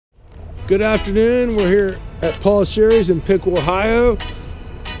Good afternoon. We're here at Paul Sherry's in Piqua, Ohio.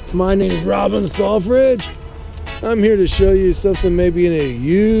 My name is Robin Salfridge. I'm here to show you something maybe in a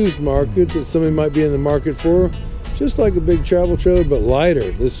used market that somebody might be in the market for. Just like a big travel trailer, but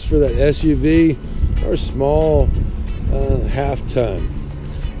lighter. This is for that SUV or small half ton.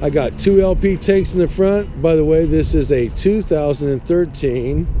 I got 2 LP tanks in the front. By the way, this is a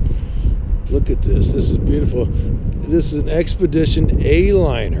 2013. Look at this. This is beautiful. This is an Expedition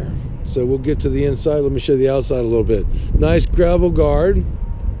A-liner. So we'll get to the inside. Let me show you the outside a little bit. Nice gravel guard.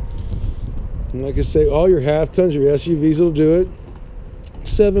 And like I say, all your half tons, your SUVs will do it.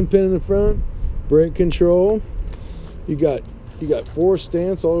 7-pin in the front. Brake control. You got 4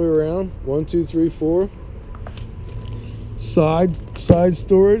 stands all the way around. 1, 2, 3, 4. Side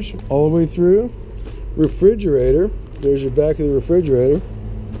storage all the way through. Refrigerator. There's your back of the refrigerator.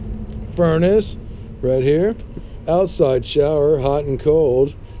 Furnace right here. Outside shower, hot and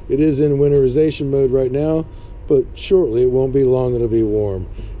cold. It is in winterization mode right now, but shortly, it won't be long, it'll be warm.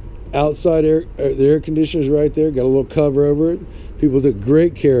 Outside the air conditioner's right there, got a little cover over it. People took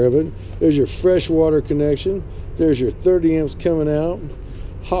great care of it. There's your fresh water connection. There's your 30 amps coming out.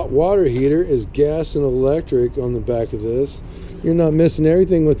 Hot water heater is gas and electric on the back of this. You're not missing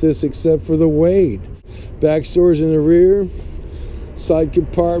everything with this except for the weight. Back storage in the rear. Side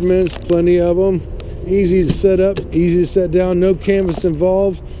compartments, plenty of them. Easy to set up, easy to set down, no canvas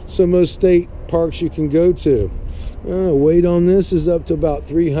involved, so most state parks you can go to. Weight on this is up to about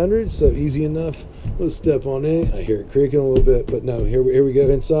 300, so easy enough. Let's step on in. I hear it creaking a little bit, but no, here we go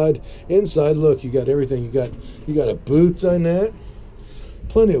inside. Inside, look, you got everything. You got a boot dinette,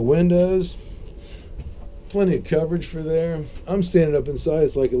 plenty of windows, plenty of coverage for there. I'm standing up inside.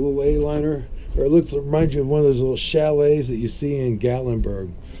 It's like a little A-liner, or it reminds you of one of those little chalets that you see in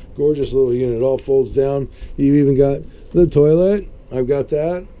Gatlinburg. Gorgeous little unit. It all folds down. You even got the toilet. I've got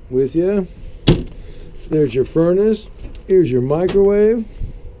that with you. There's your furnace. Here's your microwave.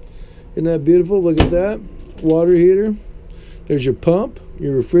 Isn't that beautiful? Look at that. Water heater. There's your pump,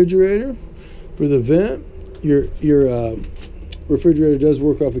 your refrigerator for the vent. Your refrigerator does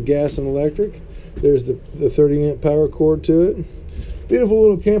work off of gas and electric. There's the 30 amp power cord to it. Beautiful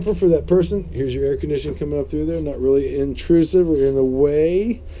little camper for that person. Here's your air conditioning coming up through there. Not really intrusive or in the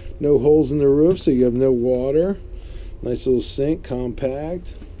way. No holes in the roof, so you have no water. Nice little sink,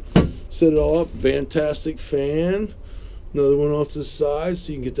 compact. Set it all up. Fantastic fan. Another one off to the side,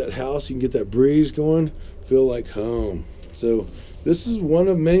 so you can get that house, you can get that breeze going. Feel like home. So this is one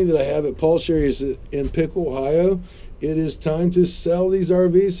of many that I have at Paul Sherry's in Piqua, Ohio. It is time to sell these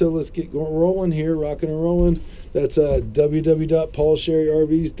RVs, so let's get rolling here, rocking and rolling. That's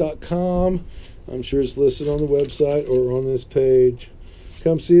www.paulsherryrvs.com. I'm sure it's listed on the website or on this page.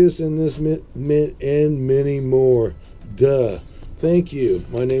 Come see us in this and many more. Duh. Thank you.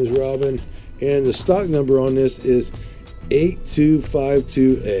 My name's Robin, and the stock number on this is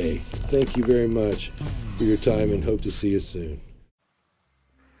 8252A. Thank you very much for your time, and hope to see you soon.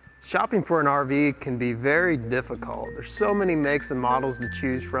 Shopping for an RV can be very difficult. There's so many makes and models to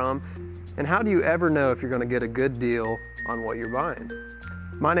choose from, and how do you ever know if you're going to get a good deal on what you're buying?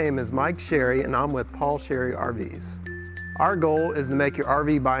 My name is Mike Sherry, and I'm with Paul Sherry RVs. Our goal is to make your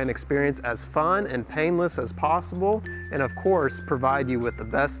RV buying experience as fun and painless as possible, and of course, provide you with the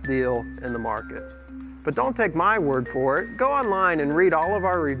best deal in the market. But don't take my word for it. Go online and read all of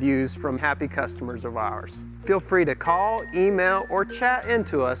our reviews from happy customers of ours. Feel free to call, email, or chat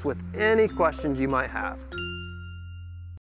into us with any questions you might have.